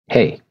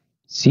Hey,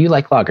 so you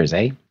like lagers,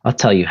 eh? I'll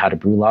tell you how to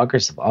brew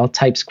lagers of all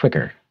types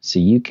quicker so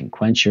you can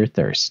quench your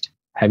thirst.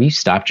 Have you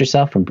stopped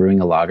yourself from brewing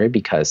a lager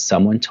because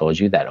someone told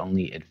you that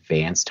only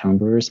advanced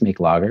homebrewers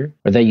make lager,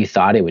 or that you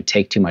thought it would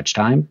take too much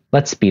time?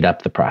 Let's speed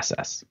up the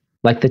process.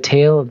 Like the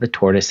tale of the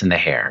tortoise and the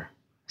hare,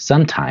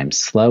 sometimes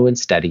slow and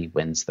steady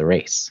wins the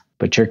race.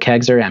 But your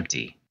kegs are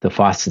empty, the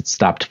faucet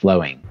stopped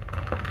flowing,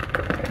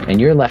 and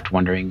you're left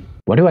wondering,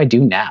 what do I do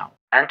now?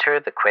 Enter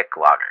the quick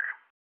lager.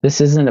 This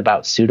isn't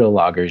about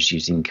pseudo-lagers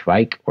using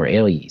kvike or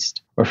ale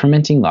yeast, or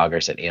fermenting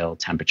lagers at ale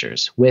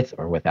temperatures with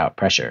or without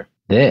pressure.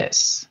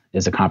 This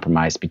is a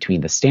compromise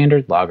between the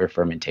standard lager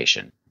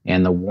fermentation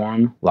and the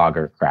warm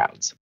lager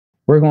crowds.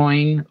 We're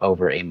going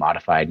over a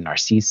modified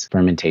Narziss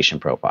fermentation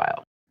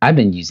profile. I've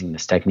been using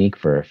this technique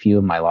for a few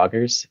of my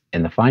lagers,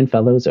 and the fine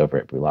fellows over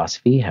at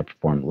Brewlosophy have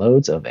performed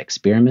loads of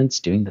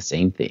experiments doing the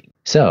same thing.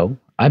 So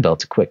I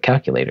built a quick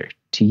calculator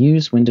to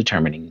use when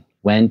determining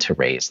when to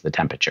raise the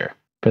temperature.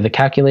 For the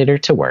calculator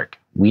to work,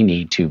 we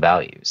need two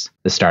values,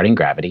 the starting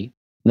gravity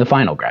and the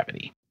final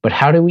gravity. But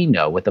how do we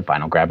know what the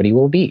final gravity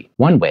will be?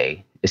 One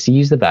way is to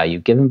use the value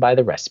given by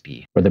the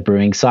recipe or the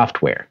brewing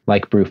software,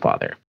 like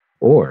Brewfather.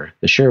 Or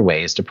the sure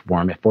way is to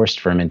perform a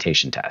forced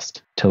fermentation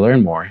test. To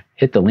learn more,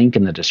 hit the link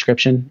in the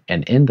description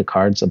and in the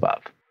cards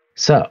above.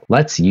 So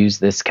let's use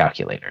this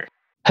calculator.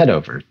 Head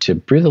over to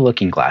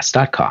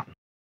brewtheLookingGlass.com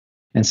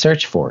and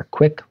search for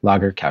Quick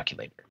Lager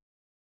Calculator.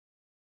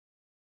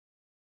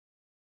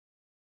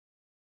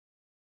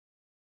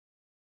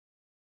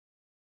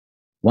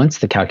 Once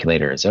the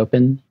calculator is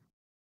open,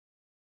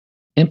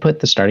 input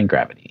the starting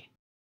gravity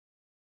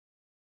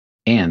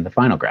and the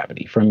final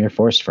gravity from your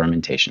forced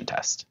fermentation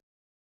test.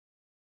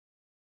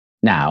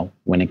 Now,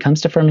 when it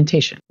comes to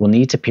fermentation, we'll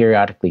need to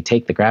periodically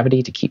take the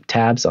gravity to keep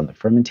tabs on the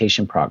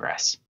fermentation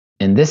progress.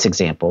 In this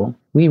example,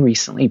 we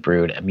recently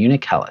brewed a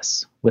Munich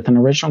Helles with an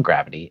original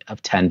gravity of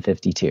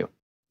 1052.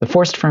 The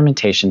forced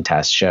fermentation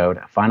test showed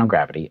a final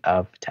gravity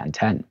of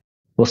 1010.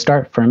 We'll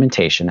start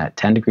fermentation at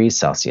 10 degrees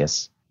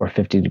Celsius or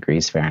 50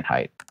 degrees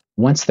Fahrenheit.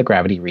 Once the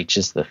gravity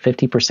reaches the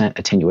 50%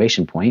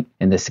 attenuation point,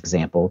 in this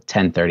example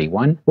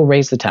 1031, we'll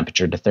raise the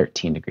temperature to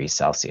 13 degrees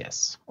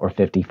Celsius or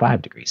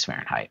 55 degrees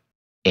Fahrenheit.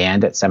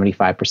 And at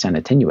 75%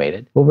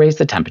 attenuated, we'll raise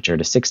the temperature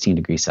to 16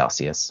 degrees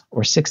Celsius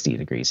or 60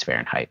 degrees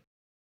Fahrenheit.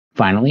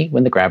 Finally,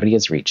 when the gravity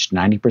has reached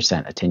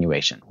 90%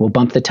 attenuation, we'll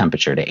bump the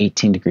temperature to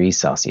 18 degrees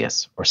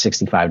Celsius or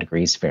 65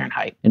 degrees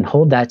Fahrenheit and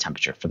hold that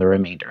temperature for the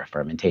remainder of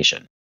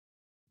fermentation.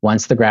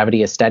 Once the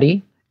gravity is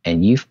steady,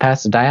 and you've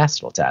passed a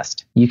diacetyl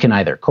test, you can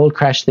either cold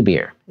crash the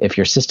beer if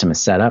your system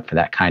is set up for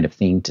that kind of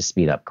thing to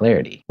speed up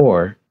clarity,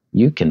 or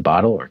you can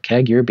bottle or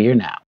keg your beer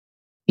now.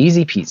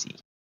 Easy peasy.